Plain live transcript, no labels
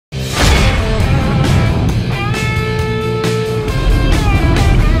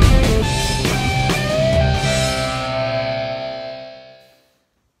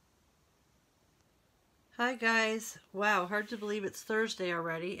Hi guys. Wow, hard to believe it's Thursday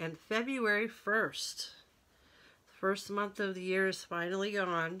already and February 1st. The first month of the year is finally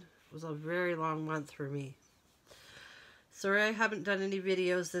gone. It was a very long month for me. Sorry I haven't done any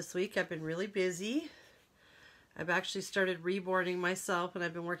videos this week. I've been really busy. I've actually started reborning myself and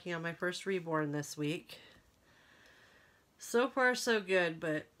I've been working on my first reborn this week. So far so good,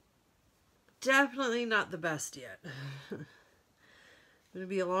 but definitely not the best yet. It's going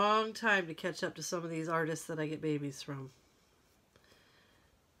to be a long time to catch up to some of these artists that I get babies from.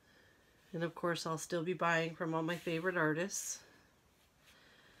 And of course I'll still be buying from all my favorite artists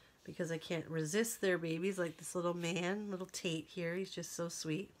because I can't resist their babies, like this little man, little Tate here. He's just so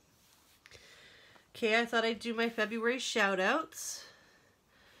sweet. Okay, I thought I'd do my February shout-outs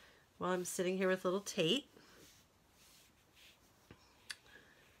while I'm sitting here with little Tate.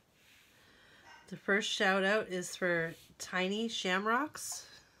 The first shout-out is for Tiny Shamrocks.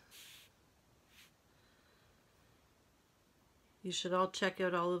 You should all check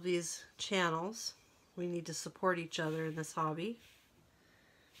out all of these channels. We need to support each other in this hobby.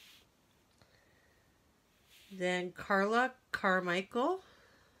 Then Carla Carmichael.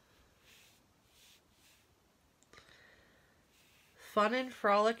 Fun and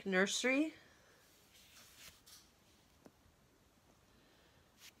Frolic Nursery.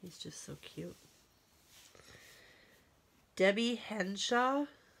 He's just so cute. Debbie Henshaw.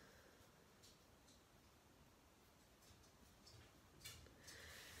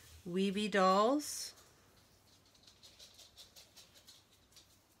 Weeby Dolls.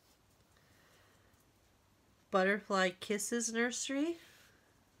 Butterfly Kisses Nursery.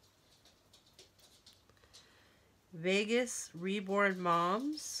 Vegas Reborn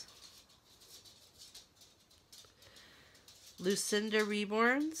Moms. Lucinda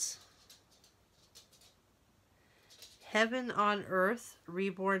Reborns. Heaven on Earth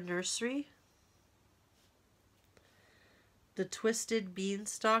Reborn Nursery. The Twisted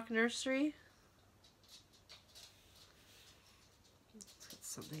Beanstalk Nursery. Got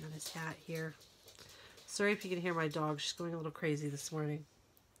something on his hat here. Sorry if you can hear my dog. She's going a little crazy this morning.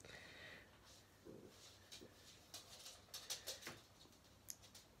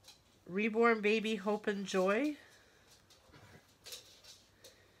 Reborn Baby Hope and Joy.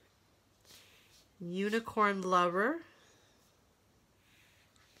 Unicorn Lover.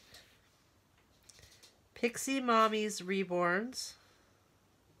 Pixie Mommies Reborns.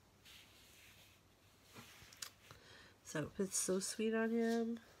 So it's so sweet on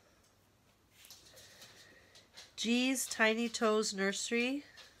him. G's Tiny Toes Nursery.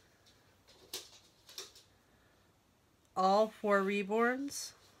 All 4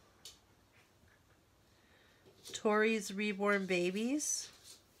 Reborns. Tori's Reborn Babies.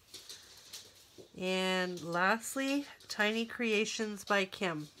 And lastly, Tiny Creations by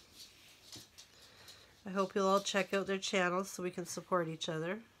Kim. I hope you'll all check out their channels so we can support each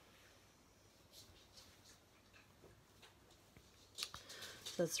other.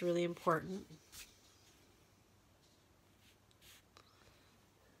 That's really important.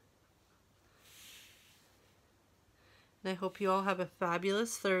 And I hope you all have a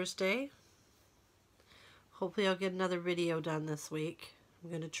fabulous Thursday. Hopefully I'll get another video done this week. I'm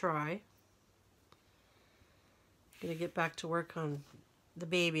going to try. I'm going to get back to work on the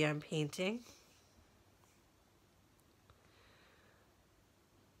baby I'm painting.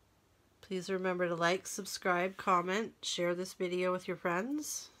 Please remember to like, subscribe, comment, share this video with your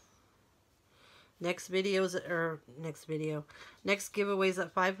friends. Next giveaway's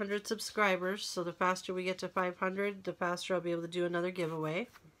at 500 subscribers, so the faster we get to 500, the faster I'll be able to do another giveaway.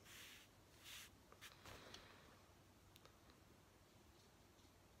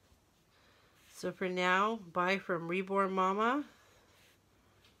 So for now, bye from Reborn Mama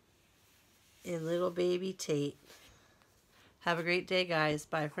and little baby Tate. Have a great day, guys.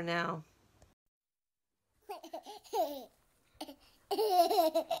 Bye for now.